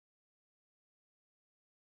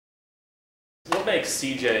what makes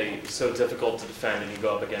CJ so difficult to defend when you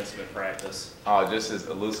go up against him in practice? Oh, just his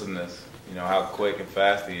elusiveness. You know, how quick and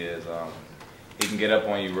fast he is. He can get up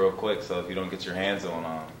on you real quick, so if you don't get your hands on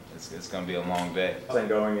him, it's going to be a long day. And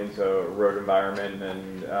going into a road environment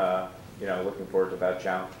and, looking forward to that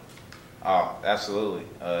challenge. Oh, absolutely.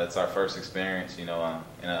 It's our first experience, in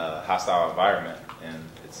a hostile environment, and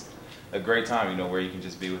it's a great time, where you can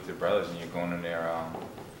just be with your brothers and you're going in there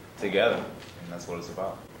together, and that's what it's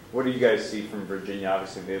about. What do you guys see from Virginia?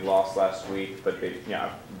 Obviously, they lost last week, but they,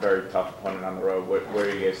 very tough opponent on the road. What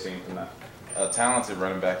are you guys seeing from that? A talented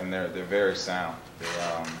running back in there. They're very sound.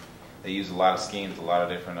 They use a lot of schemes, a lot of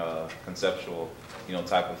different conceptual,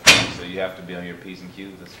 type of things. So you have to be on your P's and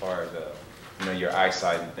Q's as far as, your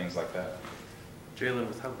eyesight and things like that. Jaylon,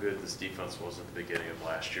 with how good this defense was at the beginning of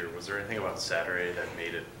last year, was there anything about Saturday that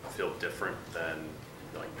made it feel different than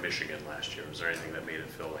like Michigan last year? Was there anything that made it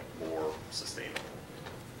feel like more sustainable?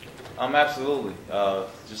 Absolutely.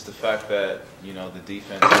 Just the fact that, the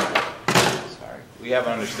defense, we have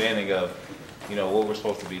an understanding of, what we're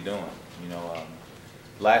supposed to be doing.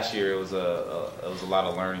 Last year it was a lot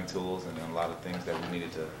of learning tools and a lot of things that we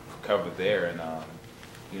needed to cover there. And,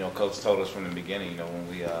 Coach told us from the beginning, when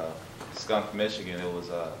we skunked Michigan, it was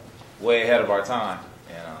way ahead of our time.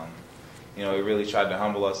 And, he really tried to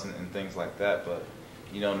humble us and things like that. But,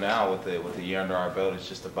 now with the year under our belt, it's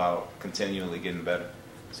just about continually getting better.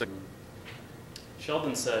 So,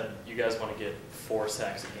 Sheldon said you guys want to get 4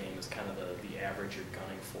 sacks a game is kind of the average you're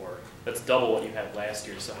gunning for. That's double what you had last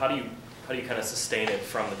year. So how do you kind of sustain it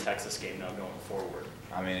from the Texas game now going forward?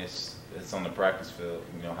 I mean, it's on the practice field.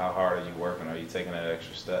 How hard are you working? Are you taking that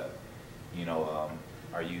extra step?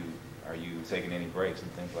 Are you taking any breaks and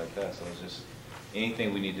things like that? So it's just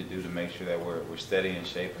anything we need to do to make sure that we're steady in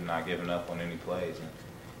shape and not giving up on any plays.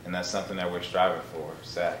 And that's something that we're striving for,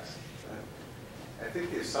 sacks. I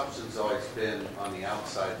think the assumption's always been on the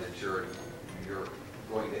outside that you're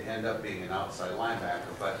going to end up being an outside linebacker,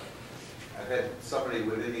 but I've had somebody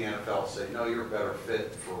within the NFL say, no, you're a better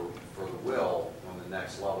fit for the will on the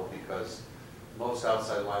next level because most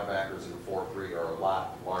outside linebackers in the 4-3 are a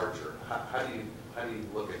lot larger. How do you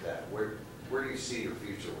look at that? Where do you see your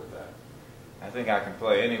future with that? I think I can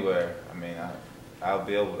play anywhere. I mean, I'll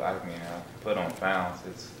be able to, I can put on pounds.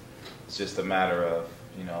 It's just a matter of,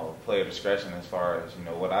 player discretion as far as,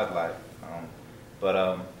 what I'd like. But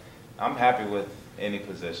I'm happy with any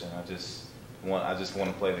position. I just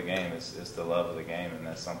want to play the game. It's the love of the game, and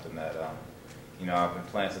that's something that, I've been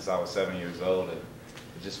playing since I was 7 years old, and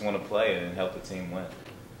I just want to play and help the team win.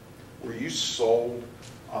 Were you sold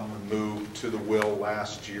on the move to the will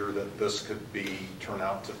last year that this could turn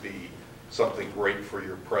out to be something great for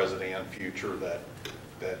your present and future, that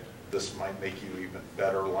this might make you even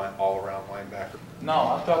better all-around linebacker? No,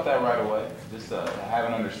 I felt that right away. Just have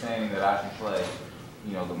an understanding that I can play,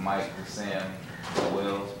 the Mike, the Sam, the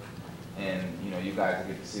Will, and, you guys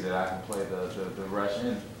get to see that I can play the rush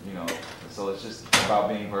in, So it's just about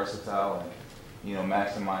being versatile and,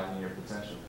 maximizing your potential.